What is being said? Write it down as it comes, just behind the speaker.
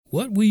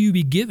What will you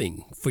be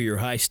giving for your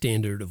high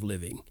standard of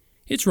living?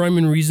 It's Rhyme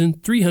and Reason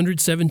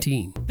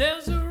 317.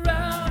 There's a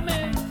rhyme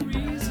and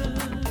reason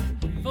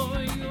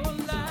for your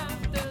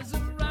life. There's a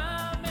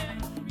rhyme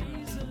and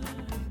reason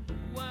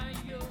why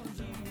you're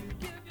here.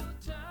 Give your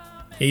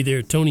time. Hey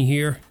there, Tony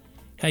here.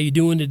 How you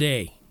doing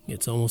today?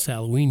 It's almost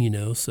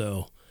Halloween,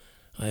 so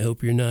I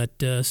hope you're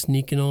not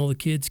sneaking all the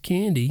kids'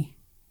 candy.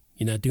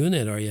 You're not doing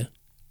that, are you?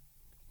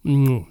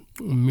 Me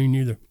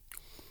neither.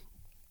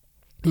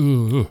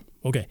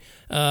 Okay.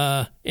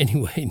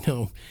 Anyway,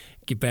 no.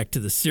 Get back to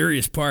the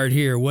serious part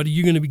here. What are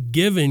you going to be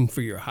giving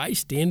for your high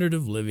standard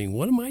of living?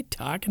 What am I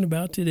talking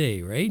about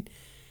today, right?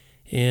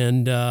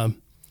 And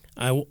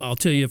I'll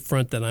tell you up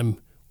front that I'm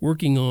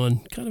working on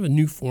kind of a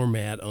new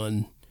format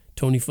on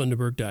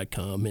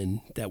TonyFunderburk.com,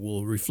 and that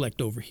will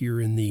reflect over here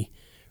in the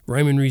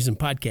Rhyme and Reason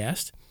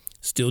podcast.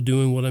 Still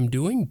doing what I'm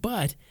doing,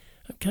 but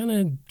I'm kind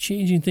of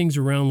changing things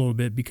around a little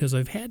bit because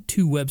I've had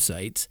two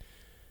websites.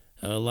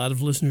 A lot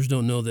of listeners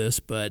don't know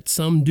this, but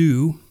some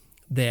do,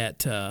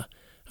 that I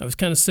was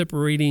kind of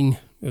separating.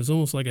 It was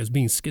almost like I was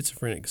being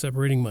schizophrenic,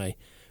 separating my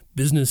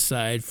business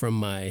side from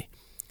my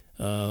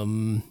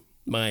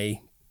my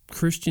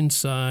Christian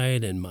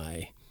side and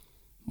my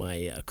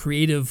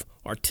creative,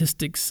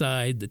 artistic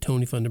side, the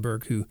Tony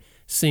Funderburk, who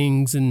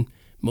sings, and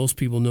most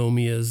people know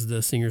me as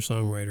the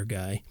singer-songwriter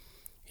guy.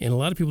 And a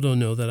lot of people don't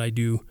know that I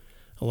do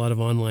a lot of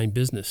online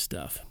business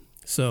stuff.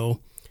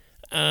 So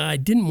I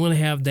didn't want to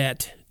have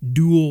that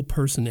dual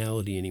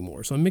personality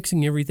anymore. So I'm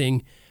mixing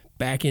everything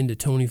back into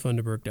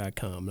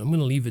TonyFunderburk.com. I'm going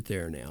to leave it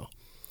there now.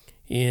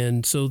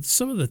 And so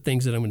some of the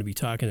things that I'm going to be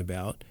talking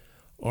about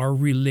are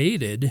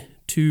related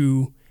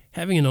to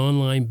having an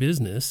online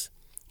business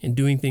and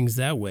doing things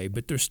that way,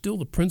 but there's still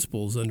the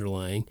principles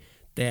underlying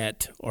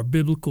that are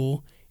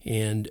biblical,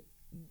 and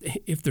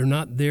if they're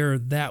not there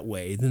that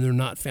way, then they're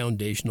not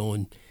foundational,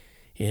 and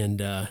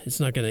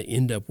it's not going to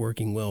end up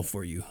working well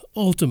for you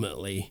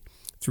ultimately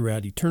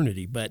throughout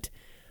eternity. But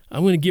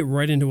I'm going to get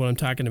right into what I'm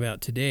talking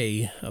about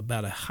today,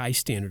 about a high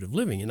standard of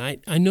living. And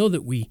I know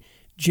that we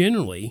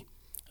generally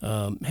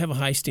have a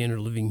high standard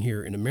of living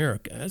here in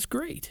America. That's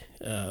great.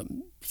 As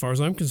far as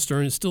I'm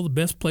concerned, it's still the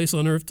best place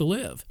on earth to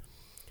live.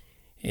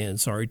 And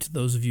sorry to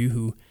those of you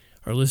who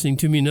are listening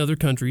to me in other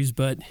countries,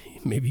 but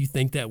maybe you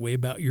think that way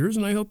about yours,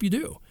 and I hope you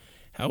do.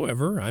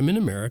 However, I'm in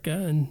America,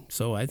 and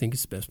so I think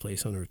it's the best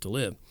place on earth to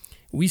live.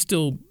 We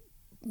still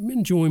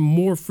enjoy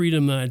more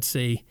freedom than I'd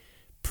say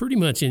pretty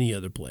much any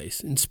other place,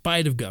 in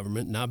spite of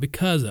government, not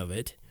because of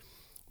it,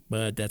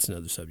 but that's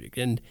another subject.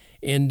 And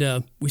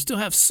we still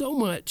have so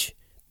much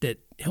that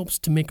helps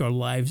to make our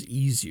lives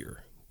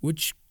easier,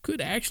 which could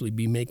actually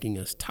be making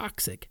us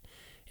toxic.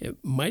 It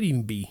might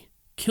even be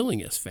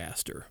killing us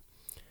faster.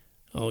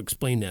 I'll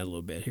explain that a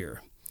little bit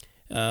here.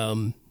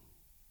 Because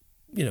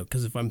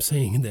if I'm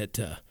saying that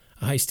a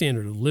high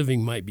standard of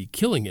living might be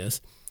killing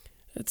us,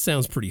 that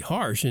sounds pretty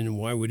harsh, and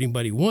why would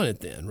anybody want it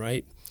then,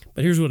 right?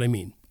 But here's what I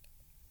mean.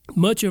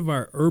 Much of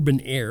our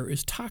urban air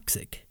is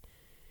toxic.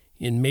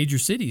 In major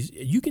cities,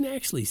 you can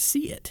actually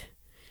see it.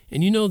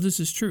 And this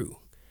is true.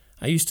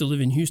 I used to live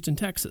in Houston,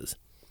 Texas.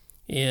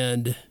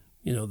 And,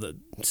 the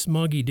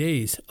smoggy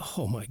days,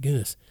 oh my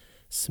goodness,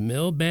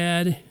 smell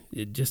bad.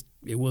 It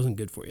wasn't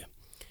good for you.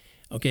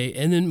 Okay,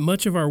 and then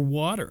much of our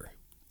water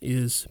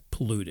is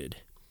polluted.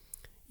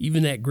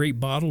 Even that great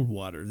bottled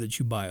water that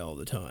you buy all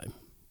the time.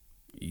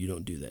 You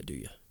don't do that, do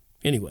you?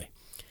 Anyway,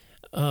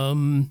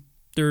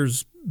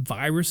 there's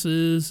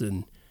viruses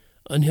and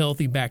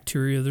unhealthy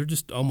bacteria. They're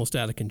just almost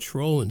out of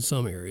control in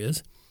some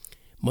areas.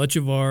 Much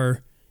of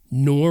our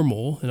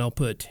normal, and I'll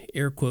put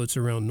air quotes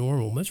around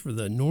normal, much of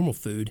the normal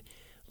food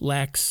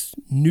lacks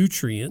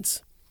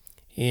nutrients,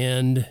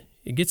 and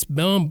it gets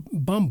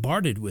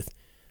bombarded with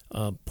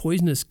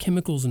poisonous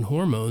chemicals and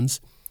hormones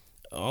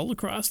all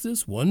across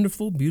this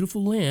wonderful,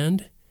 beautiful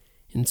land,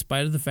 in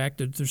spite of the fact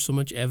that there's so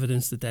much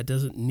evidence that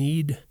doesn't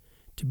need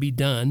to be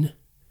done,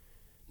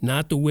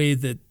 not the way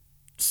that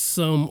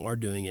some are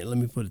doing it, let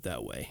me put it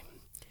that way.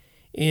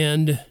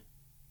 And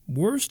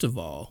worst of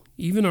all,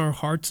 even our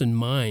hearts and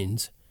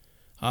minds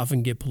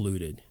often get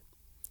polluted,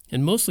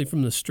 and mostly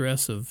from the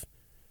stress of,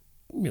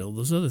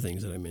 those other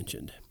things that I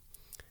mentioned.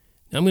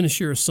 Now, I'm going to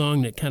share a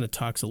song that kind of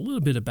talks a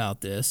little bit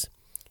about this,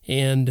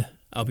 and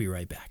I'll be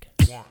right back.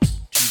 1,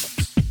 2,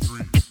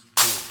 3, 4.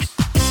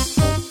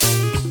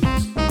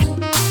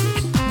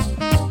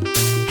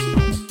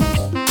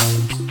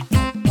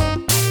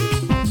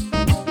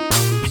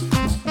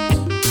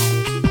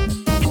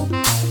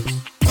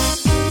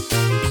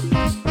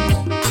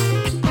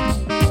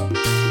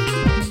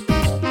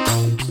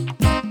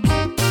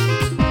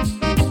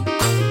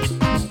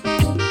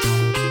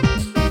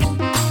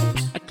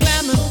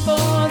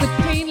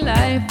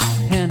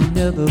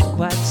 Never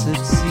quite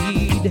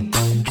succeed.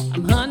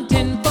 I'm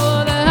hunting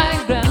for the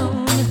high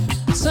ground,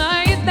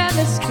 inside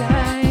the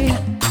sky.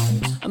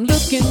 I'm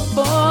looking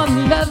for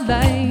the love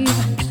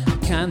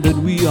life, kind that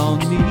we all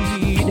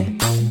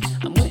need.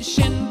 I'm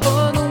wishing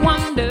for the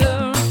wonder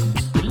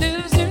that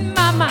lives in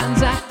my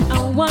mind's eye.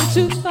 I want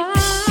to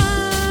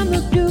find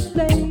a good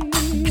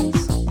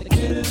place.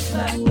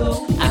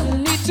 I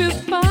need to to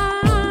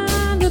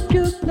find a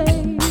pure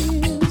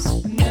place.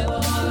 Never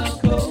wanna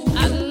go.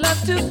 I'd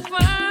love to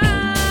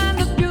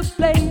find a pure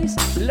place.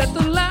 Let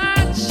the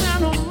light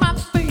shine on my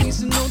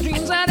face. No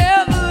dreams I'd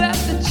ever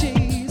have to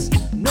chase.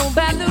 No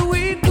bad that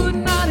we could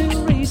not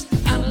erase.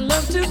 I'd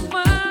love to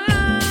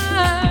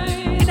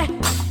find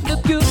the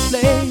pure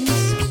place.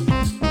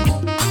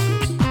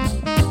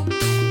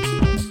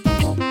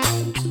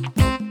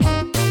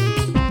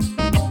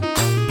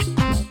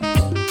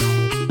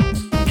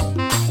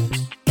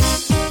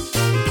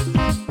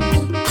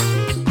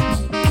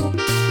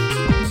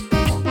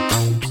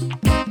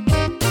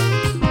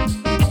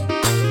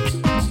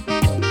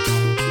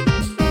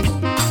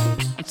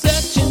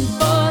 Searching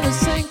for the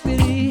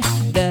sanctity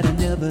that I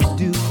never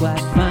do quite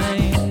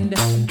find.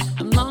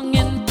 I'm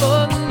longing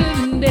for the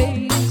living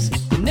days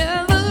that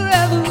never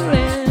ever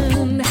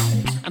end.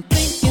 I'm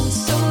thinking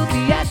so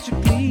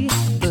theatrically,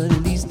 but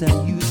at least I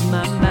use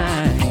my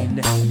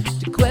mind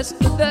to quest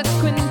for the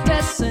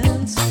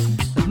quintessence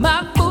of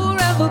my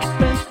forever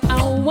friend. I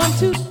want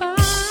to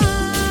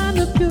find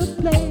a pure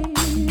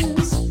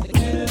place. I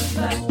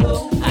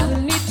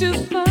need to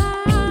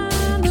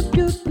find a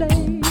pure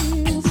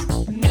place.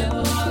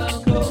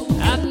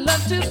 I'd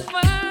love to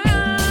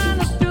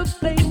find a pure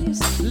place.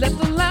 Let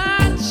the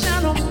light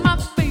shine on my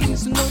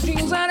face. No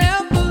dreams I'd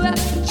ever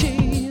have to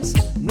chase.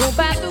 No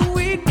bad that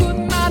we could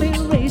not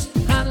erase.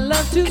 I'd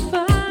love to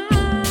find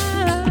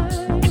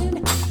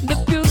the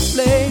pure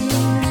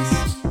place.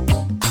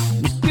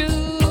 The pure,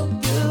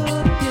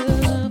 pure,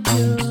 pure,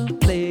 pure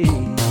place.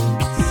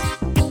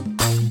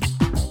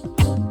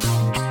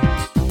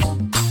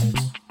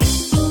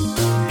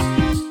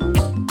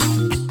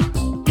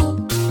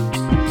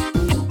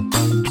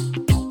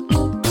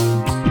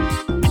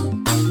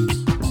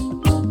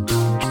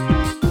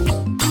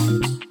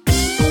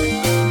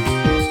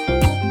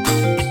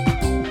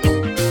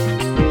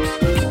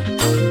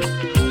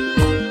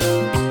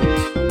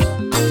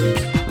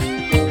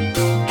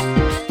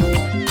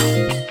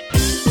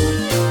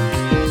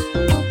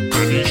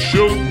 And he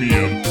showed me a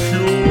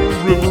pure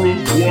river of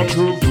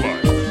water of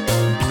life,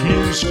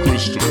 clear as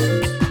crystal,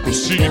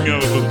 proceeding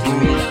out of the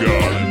throne of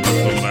God and of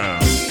the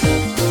Lamb.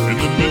 In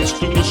the midst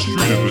of the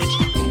street of it,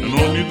 and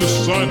on either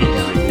side of the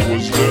river,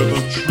 was there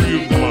the tree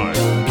of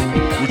life,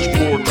 which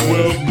bore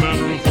 12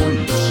 manner of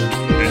fruits,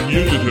 and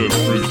yielded her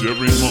fruit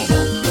every month.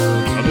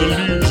 And the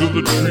leaves of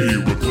the tree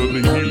were for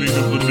the healing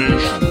of the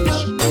nations.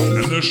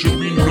 And there shall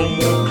be no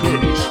more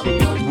curse, but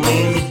the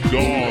throne of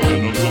God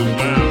and of the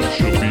Lamb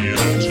shall be in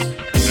it,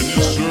 and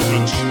his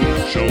servants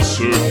shall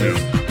serve him.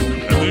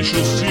 And they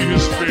shall see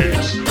his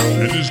face,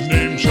 and his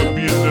name shall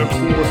be in their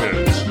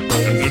foreheads.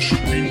 And there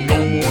shall be no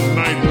more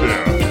night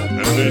there,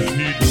 and they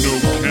need no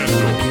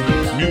candle,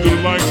 neither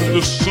light of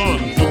the sun,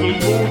 for the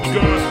Lord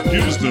God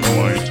gives them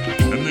light,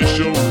 and they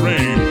shall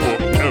reign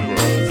forever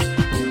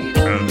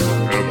and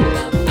ever.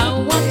 I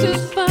want to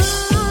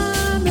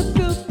find a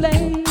pure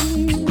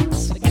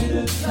place. I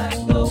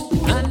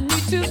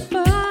need to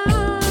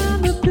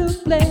find a pure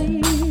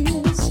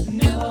place.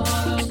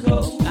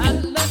 I'd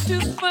love to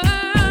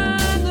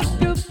find a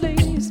pure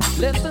place.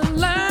 Let the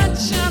light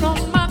shine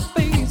on my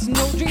face.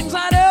 No dreams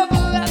I'd ever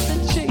have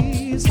to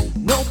chase.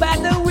 No bad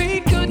that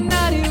we could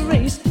not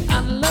erase.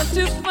 I'd love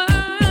to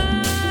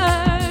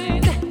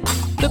find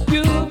the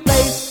pure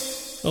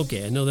place.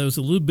 Okay, I know that was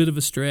a little bit of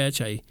a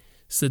stretch. I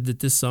said that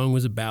this song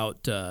was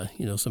about,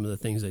 some of the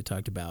things I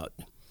talked about.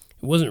 It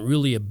wasn't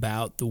really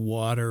about the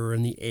water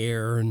and the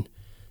air and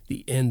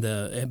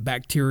the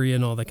bacteria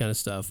and all that kind of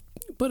stuff,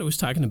 but it was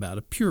talking about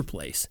a pure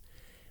place.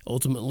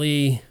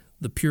 Ultimately,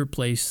 the pure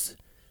place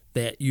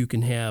that you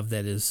can have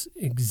that is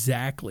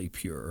exactly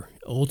pure,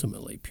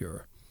 ultimately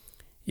pure,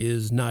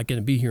 is not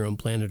going to be here on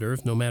planet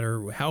Earth, no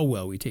matter how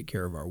well we take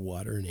care of our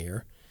water and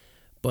air.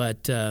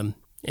 But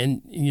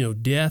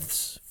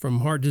deaths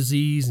from heart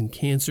disease and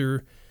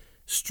cancer,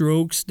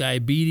 strokes,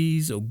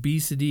 diabetes,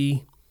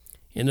 obesity,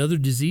 and other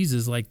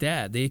diseases like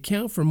that, they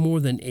account for more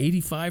than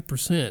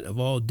 85% of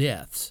all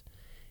deaths.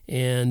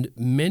 And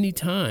many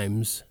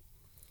times,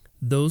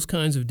 those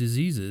kinds of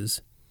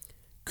diseases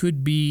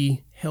could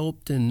be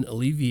helped and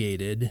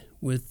alleviated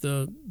with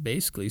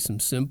basically some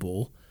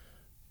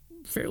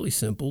fairly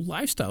simple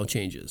lifestyle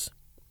changes.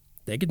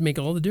 That could make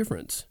all the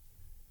difference.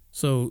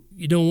 So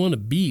you don't want to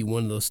be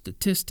one of those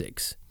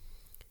statistics.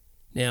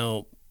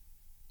 Now,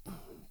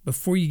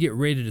 before you get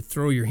ready to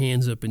throw your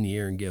hands up in the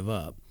air and give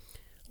up,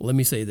 let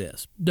me say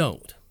this.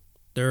 Don't.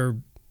 There's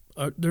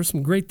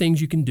some great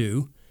things you can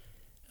do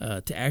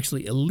to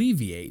actually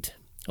alleviate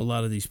a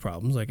lot of these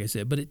problems, like I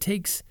said, but it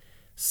takes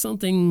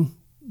something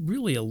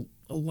really a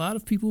lot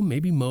of people,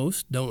 maybe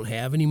most, don't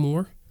have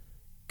anymore: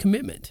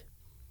 commitment.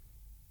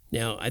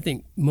 Now, I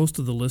think most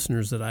of the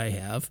listeners that I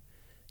have,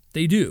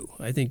 they do.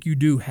 I think you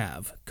do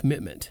have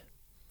commitment.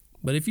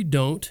 But if you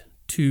don't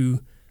to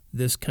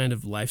this kind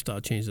of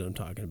lifestyle change that I'm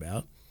talking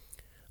about,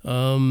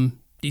 do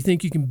you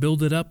think you can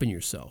build it up in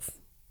yourself?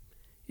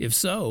 If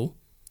so,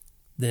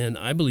 then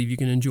I believe you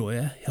can enjoy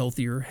a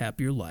healthier,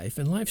 happier life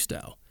and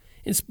lifestyle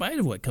in spite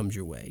of what comes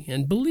your way.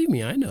 And believe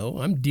me, I know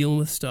I'm dealing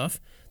with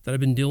stuff that I've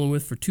been dealing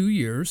with for 2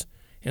 years,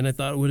 And I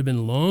thought it would have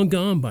been long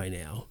gone by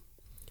now,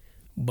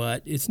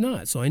 but it's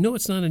not. So I know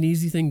it's not an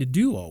easy thing to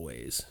do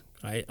always.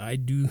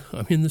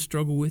 I'm in the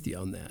struggle with you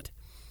on that.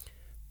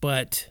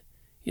 But,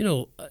 you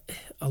know,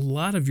 a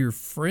lot of your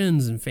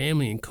friends and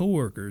family and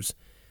coworkers,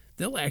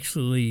 they'll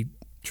actually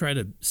try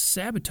to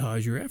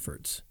sabotage your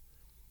efforts.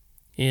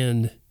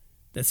 And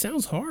that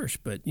sounds harsh,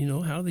 but, you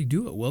know, how do they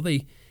do it? Well,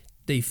 they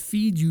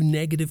feed you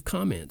negative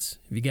comments.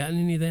 Have you gotten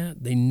any of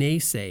that? They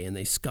naysay and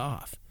they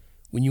scoff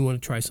when you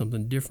want to try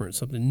something different,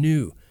 something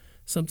new,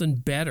 something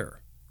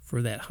better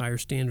for that higher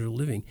standard of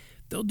living.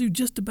 They'll do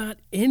just about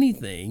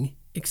anything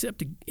except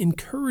to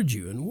encourage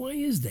you. And why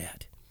is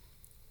that?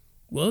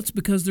 Well, it's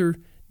because they're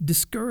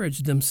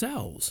discouraged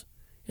themselves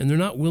and they're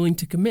not willing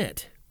to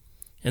commit.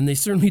 And they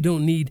certainly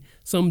don't need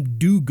some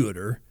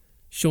do-gooder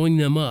showing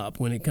them up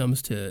when it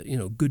comes to, you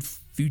know, good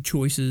food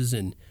choices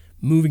and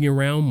moving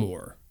around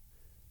more.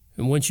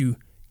 And once you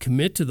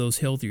commit to those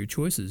healthier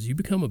choices, you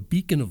become a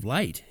beacon of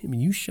light. I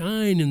mean, you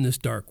shine in this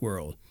dark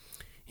world.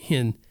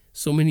 And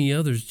so many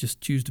others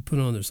just choose to put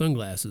on their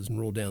sunglasses and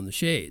roll down the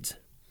shades.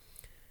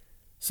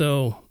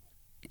 So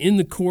in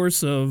the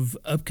course of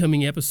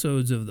upcoming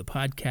episodes of the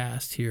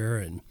podcast here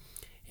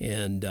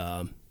and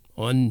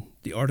on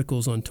the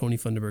articles on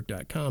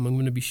TonyFunderburk.com, I'm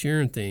going to be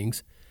sharing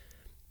things,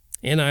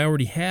 and I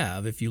already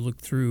have, if you look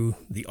through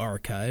the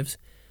archives,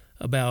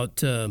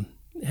 about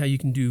how you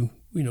can do,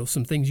 you know,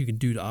 some things you can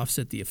do to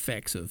offset the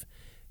effects of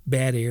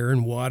bad air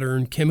and water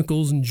and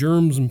chemicals and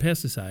germs and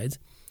pesticides.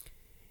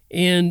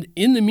 And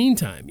in the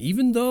meantime,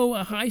 even though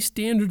a high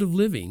standard of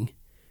living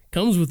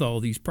comes with all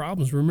these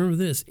problems, remember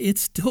this,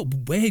 it's still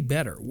way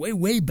better,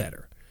 way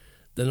better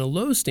than a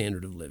low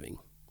standard of living.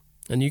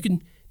 And you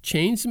can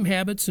change some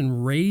habits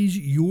and raise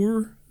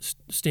your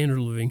standard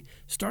of living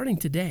starting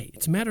today.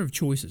 It's a matter of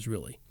choices,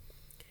 really.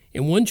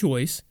 And one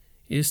choice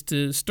is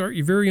to start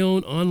your very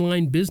own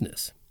online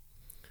business.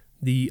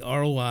 The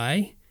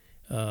ROI,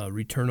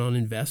 return on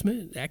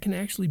investment, that can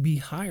actually be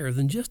higher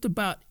than just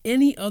about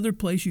any other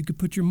place you could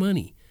put your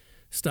money.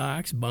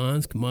 Stocks,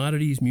 bonds,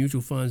 commodities,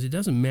 mutual funds, it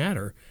doesn't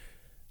matter.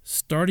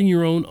 Starting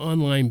your own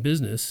online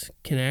business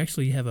can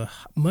actually have a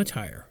much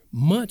higher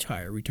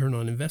return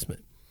on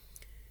investment.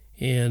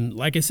 And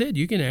like I said,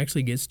 you can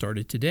actually get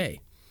started today.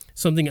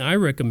 Something I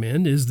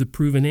recommend is the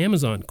Proven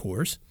Amazon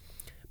course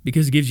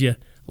because it gives you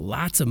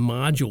lots of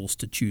modules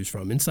to choose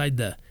from. Inside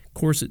the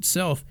course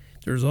itself,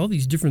 there's all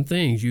these different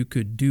things. You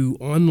could do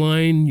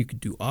online, you could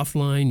do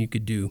offline, you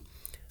could do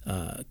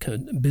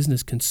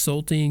business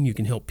consulting, you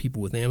can help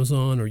people with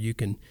Amazon, or you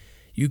can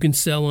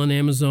sell on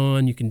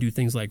Amazon, you can do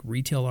things like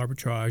retail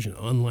arbitrage and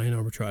online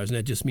arbitrage, and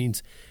that just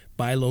means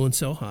buy low and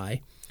sell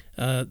high.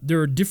 There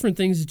are different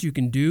things that you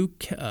can do,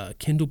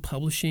 Kindle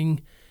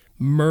publishing,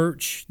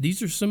 merch.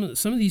 These are some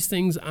of these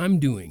things I'm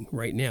doing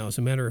right now, as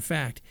a matter of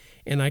fact,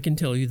 and I can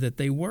tell you that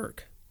they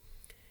work.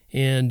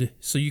 And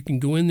so you can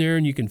go in there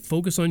and you can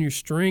focus on your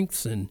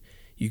strengths and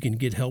you can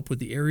get help with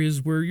the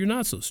areas where you're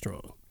not so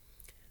strong.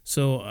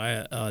 So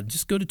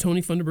just go to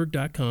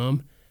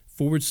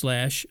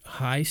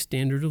TonyFunderburk.com/high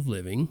standard of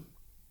living.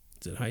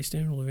 Is it high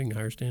standard of living,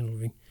 higher standard of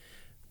living?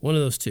 One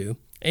of those two.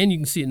 And you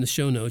can see it in the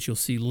show notes. You'll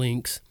see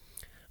links.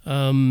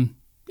 And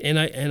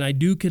I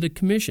do get a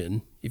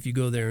commission if you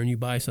go there and you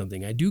buy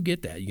something. I do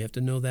get that. You have to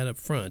know that up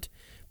front.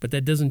 But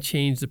that doesn't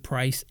change the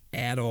price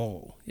at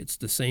all. It's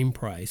the same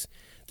price.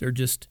 They're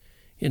just,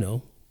 you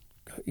know,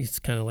 it's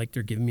kind of like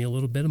they're giving me a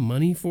little bit of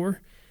money for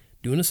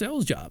doing a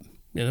sales job.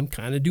 And I'm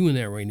kind of doing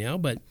that right now.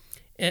 But,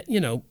 you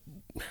know,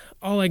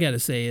 all I got to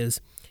say is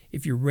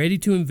if you're ready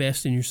to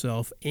invest in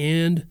yourself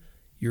and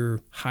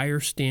your higher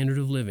standard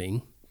of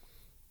living,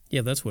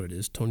 yeah, that's what it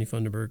is,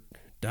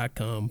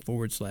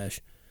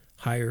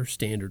 TonyFunderburk.com/higher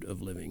standard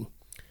of living.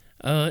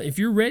 If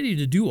you're ready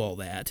to do all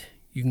that,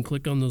 you can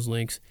click on those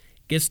links.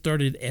 Get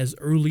started as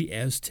early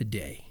as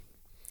today.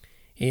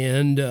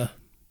 And,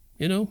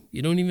 you know,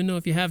 you don't even know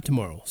if you have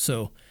tomorrow.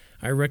 So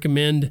I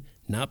recommend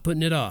not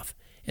putting it off.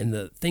 And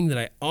the thing that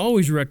I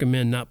always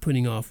recommend not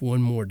putting off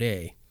one more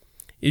day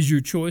is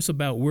your choice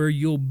about where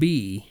you'll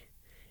be.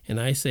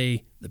 And I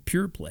say the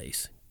pure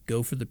place.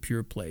 Go for the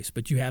pure place.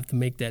 But you have to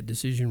make that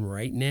decision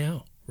right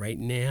now. Right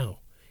now.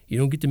 You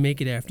don't get to make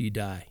it after you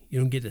die. You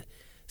don't get a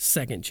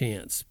second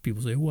chance.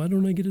 People say, why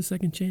don't I get a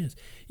second chance?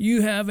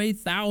 You have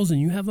 1,000,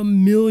 you have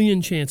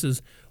 1,000,000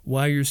 chances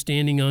while you're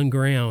standing on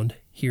ground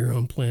here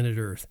on planet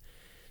Earth.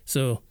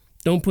 So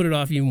don't put it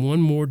off even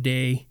one more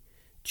day.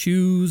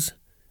 Choose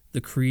the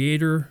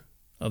creator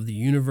of the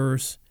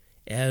universe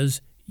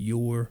as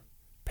your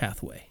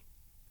pathway,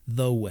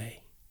 the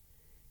way.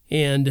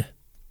 And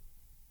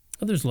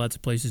there's lots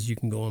of places you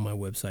can go on my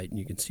website and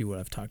you can see what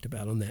I've talked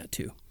about on that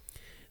too.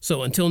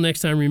 So until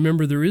next time,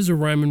 remember there is a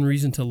rhyme and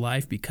reason to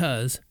life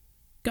because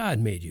God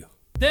made you.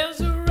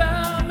 There's a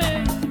rhyme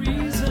and